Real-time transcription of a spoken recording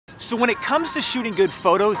So when it comes to shooting good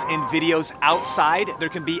photos and videos outside, there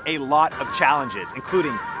can be a lot of challenges,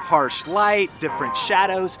 including harsh light, different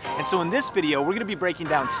shadows. And so in this video, we're gonna be breaking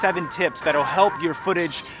down 7 tips that'll help your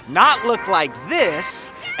footage not look like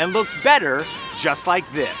this and look better just like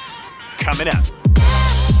this. Coming up.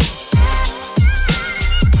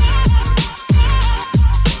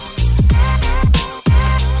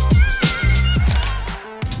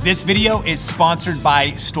 This video is sponsored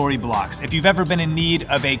by Storyblocks. If you've ever been in need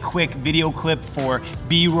of a quick video clip for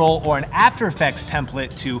B-roll or an After Effects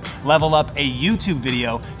template to level up a YouTube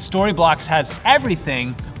video, Storyblocks has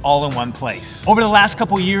everything all in one place. Over the last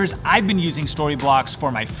couple years, I've been using Storyblocks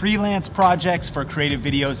for my freelance projects, for creative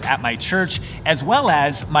videos at my church, as well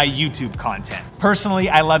as my YouTube content. Personally,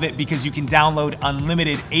 I love it because you can download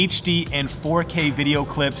unlimited HD and 4K video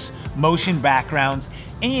clips, motion backgrounds,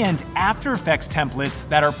 and After Effects templates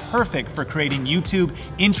that are perfect for creating YouTube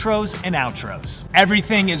intros and outros.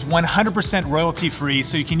 Everything is 100% royalty free,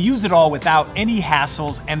 so you can use it all without any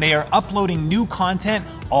hassles, and they are uploading new content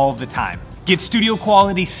all the time. Get studio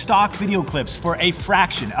quality stock video clips for a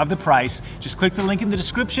fraction of the price. Just click the link in the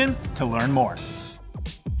description to learn more.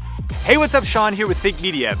 Hey, what's up? Sean here with Think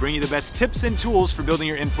Media, bringing you the best tips and tools for building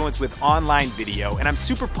your influence with online video. And I'm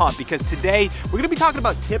super pumped because today we're gonna be talking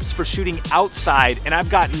about tips for shooting outside, and I've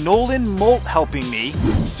got Nolan Molt helping me.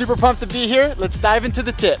 Super pumped to be here. Let's dive into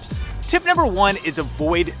the tips. Tip number 1 is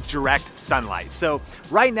avoid direct sunlight. So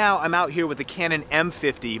right now I'm out here with the Canon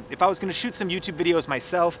M50. If I was gonna shoot some YouTube videos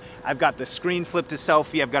myself, I've got the screen flip to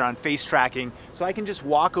selfie, I've got it on face tracking, so I can just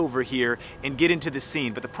walk over here and get into the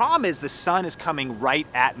scene. But the problem is the sun is coming right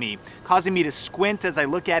at me, causing me to squint as I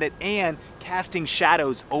look at it and casting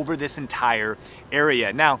shadows over this entire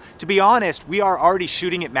area. Now, to be honest, we are already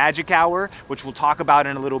shooting at magic hour, which we'll talk about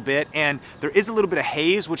in a little bit, and there is a little bit of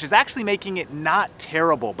haze, which is actually making it not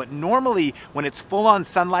terrible. But normally, when it's full on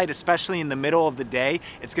sunlight, especially in the middle of the day,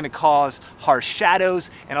 it's gonna cause harsh shadows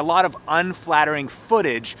and a lot of unflattering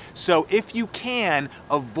footage. So if you can,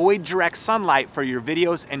 avoid direct sunlight for your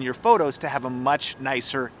videos and your photos to have a much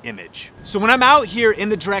nicer image. So when I'm out here in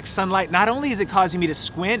the direct sunlight, not only is it causing me to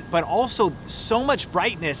squint, but also so much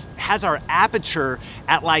brightness has our aperture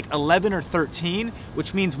at like 11 or 13,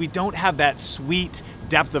 which means we don't have that sweet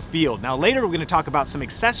depth of field. Now later we're going to talk about some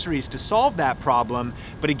accessories to solve that problem,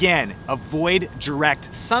 but again, avoid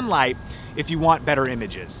direct sunlight if you want better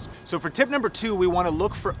images. So for tip number 2, we want to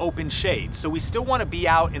look for open shade. So we still want to be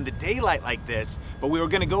out in the daylight like this, but we were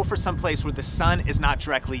going to go for some place where the sun is not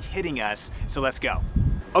directly hitting us. So let's go.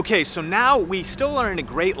 Okay, so now we still are in a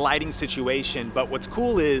great lighting situation, but what's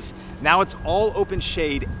cool is now it's all open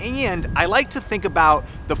shade, and I like to think about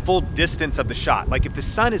the full distance of the shot. Like if the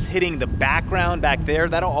sun is hitting the background back there,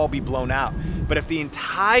 that'll all be blown out. But if the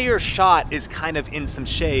entire shot is kind of in some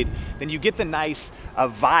shade, then you get the nice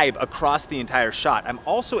vibe across the entire shot. I'm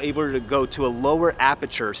also able to go to a lower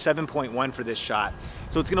aperture, 7.1 for this shot.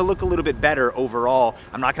 So it's gonna look a little bit better overall.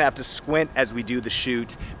 I'm not gonna have to squint as we do the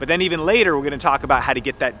shoot. But then even later, we're gonna talk about how to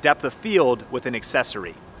get that depth of field with an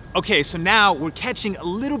accessory. Okay, so now we're catching a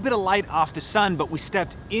little bit of light off the sun, but we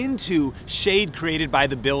stepped into shade created by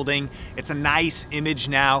the building. It's a nice image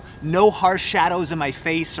now. No harsh shadows in my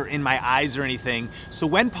face or in my eyes or anything. So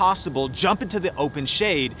when possible, jump into the open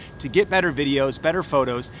shade to get better videos, better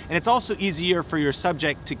photos, and it's also easier for your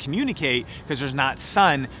subject to communicate because there's not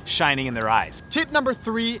sun shining in their eyes. Tip number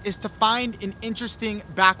 3 is to find an interesting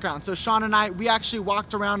background. So Sean and I, we actually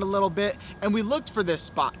walked around a little bit and we looked for this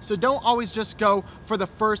spot. So don't always just go for the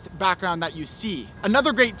first background that you see.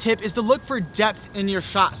 Another great tip is to look for depth in your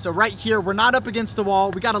shot. So right here, we're not up against the wall.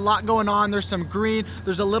 We got a lot going on. There's some green,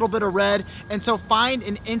 there's a little bit of red. And so find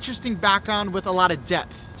an interesting background with a lot of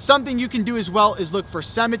depth. Something you can do as well is look for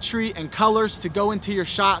symmetry and colors to go into your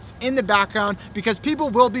shots in the background, because people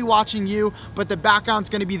will be watching you, but the background's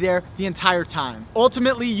gonna be there the entire time.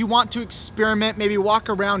 Ultimately, you want to experiment, maybe walk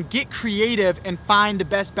around, get creative, and find the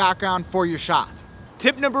best background for your shot.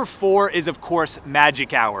 Tip number 4 is, of course,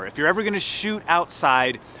 magic hour. If you're ever gonna shoot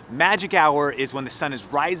outside, magic hour is when the sun is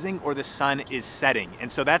rising or the sun is setting.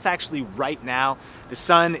 And so that's actually right now. The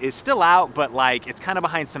sun is still out, but like it's kind of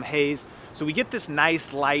behind some haze. So we get this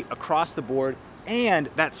nice light across the board, and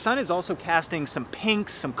that sun is also casting some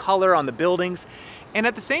pinks, some color on the buildings. And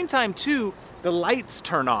at the same time too, the lights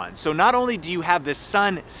turn on. So not only do you have the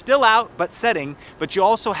sun still out but setting, but you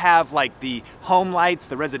also have like the home lights,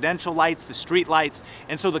 the residential lights, the street lights.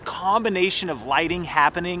 And so the combination of lighting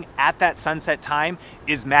happening at that sunset time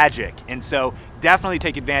is magic. And so definitely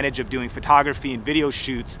take advantage of doing photography and video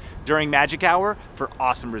shoots during magic hour for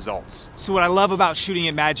awesome results. So what I love about shooting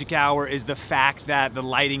at magic hour is the fact that the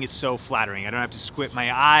lighting is so flattering. I don't have to squint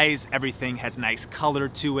my eyes. Everything has nice color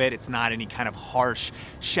to it. It's not any kind of harsh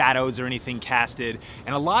shadows or anything casted.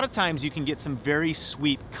 And a lot of times you can get some very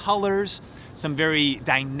sweet colors, some very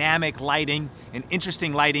dynamic lighting and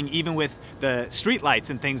interesting lighting, even with the street lights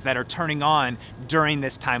and things that are turning on during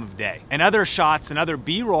this time of day. And other shots and other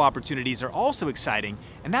B-roll opportunities are also exciting,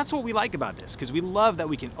 and that's what we like about this, because we love that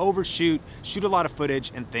we can overshoot, shoot a lot of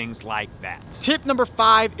footage and things like that. Tip number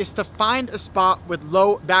 5 is to find a spot with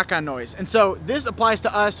low background noise. And so this applies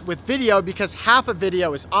to us with video because half of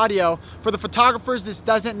video is audio. For the photographers, this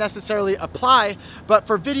doesn't necessarily apply, but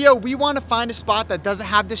for video, we want to find a spot that doesn't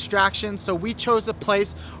have distractions. So we chose a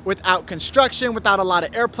place without construction, without a lot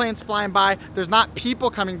of airplanes flying by. There's not people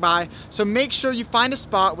coming by. So make sure you find a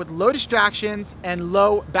spot with low distractions and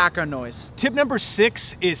low background noise. Tip number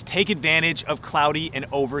 6 is take advantage of cloudy and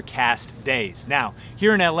overcast days. Now,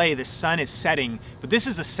 here in LA, the sun is setting, but this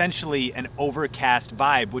is essentially an overcast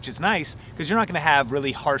vibe, which is nice because you're not gonna have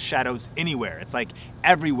really harsh shadows anywhere. It's like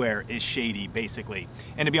everywhere is shady, basically.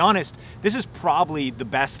 And to be honest, this is probably the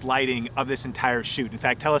best lighting of this entire shoot. In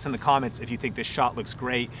fact, tell us in the comments if you think this shot looks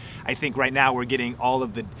great. I think right now we're getting all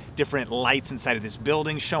of the different lights inside of this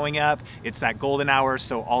building showing up. It's that golden hour,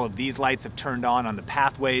 so all of these lights have turned on the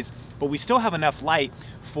pathways, but we still have enough light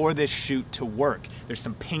for this shoot to work. There's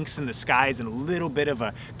some pinks in the skies and a little bit of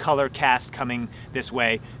a color cast coming this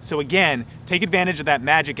way. So again, take advantage of that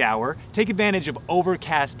magic hour, take advantage of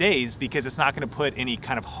overcast days because it's not gonna put any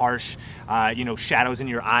kind of harsh shadows in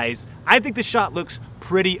your eyes. I think the shot looks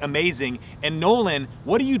pretty amazing. And Nolan,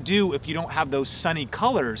 what do you do if you don't have those sunny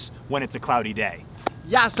colors when it's a cloudy day?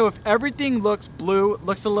 Yeah, so if everything looks blue,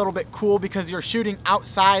 looks a little bit cool because you're shooting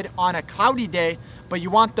outside on a cloudy day, but you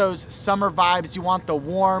want those summer vibes, you want the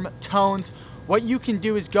warm tones, what you can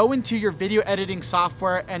do is go into your video editing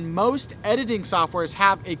software, and most editing softwares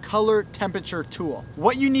have a color temperature tool.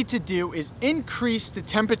 What you need to do is increase the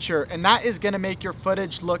temperature, and that is gonna make your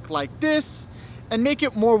footage look like this and make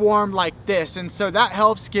it more warm like this. And so that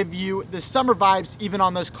helps give you the summer vibes even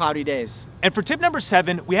on those cloudy days. And for tip number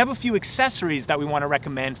 7, we have a few accessories that we want to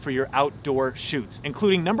recommend for your outdoor shoots,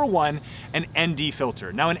 including number 1, an ND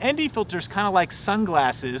filter. Now, an ND filter is kind of like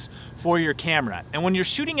sunglasses for your camera. And when you're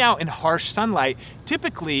shooting out in harsh sunlight,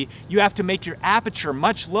 typically you have to make your aperture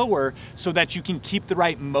much lower so that you can keep the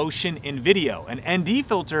right motion in video. An ND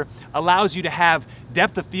filter allows you to have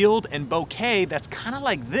depth of field and bokeh that's kind of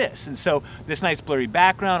like this. And so this nice blurry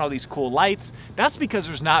background, all these cool lights, that's because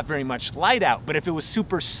there's not very much light out. But if it was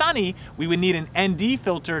super sunny, we would need an ND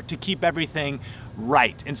filter to keep everything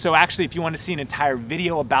right. And so actually, if you want to see an entire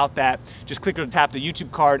video about that, just click or tap the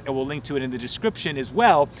YouTube card and we'll link to it in the description as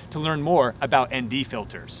well to learn more about ND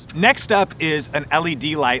filters. Next up is an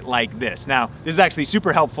LED light like this. Now, this is actually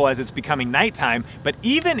super helpful as it's becoming nighttime, but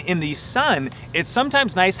even in the sun, it's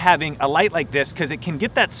sometimes nice having a light like this because it can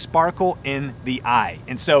get that sparkle in the eye.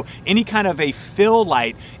 And so any kind of a fill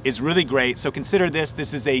light is really great. So consider this.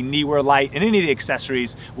 This is a Neewer light, and any of the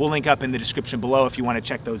accessories we'll link up in the description below if you want to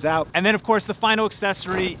check those out. And then of course, the final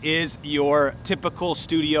accessory is your typical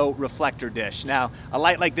studio reflector dish. Now, a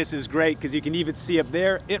light like this is great because you can even see up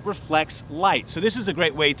there, it reflects light. So this is a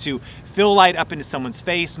great way to fill light up into someone's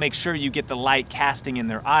face, make sure you get the light casting in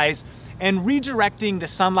their eyes, and redirecting the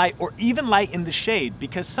sunlight or even light in the shade,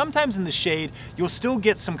 because sometimes in the shade, you'll still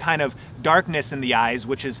get some kind of darkness in the eyes,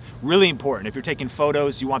 which is really important. If you're taking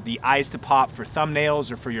photos, you want the eyes to pop for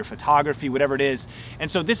thumbnails or for your photography, whatever it is.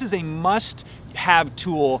 And so this is a must-have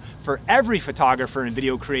tool for every photographer and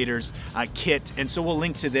video creator's kit. And so we'll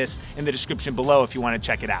link to this in the description below if you want to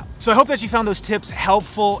check it out. So I hope that you found those tips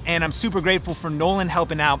helpful, and I'm super grateful for Nolan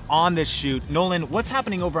helping out on this shoot. Nolan, what's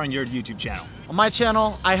happening over on your YouTube channel? On my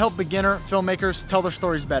channel, I help beginner filmmakers tell their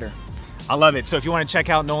stories better. I love it. So if you want to check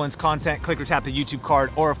out Nolan's content, click or tap the YouTube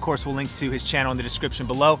card, or of course we'll link to his channel in the description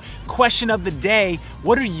below. Question of the day,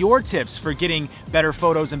 what are your tips for getting better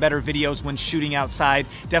photos and better videos when shooting outside?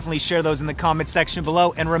 Definitely share those in the comment section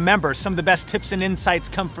below. And remember, some of the best tips and insights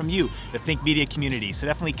come from you, the Think Media community. So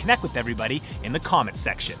definitely connect with everybody in the comment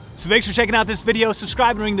section. So thanks for checking out this video.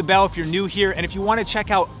 Subscribe and ring the bell if you're new here. And if you want to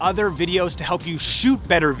check out other videos to help you shoot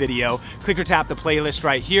better video, click or tap the playlist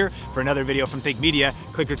right here. For another video from Think Media,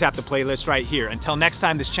 click or tap the playlist right here. Until next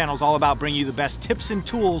time, this channel is all about bringing you the best tips and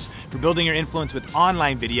tools for building your influence with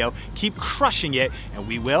online video. Keep crushing it, and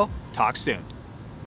we will talk soon.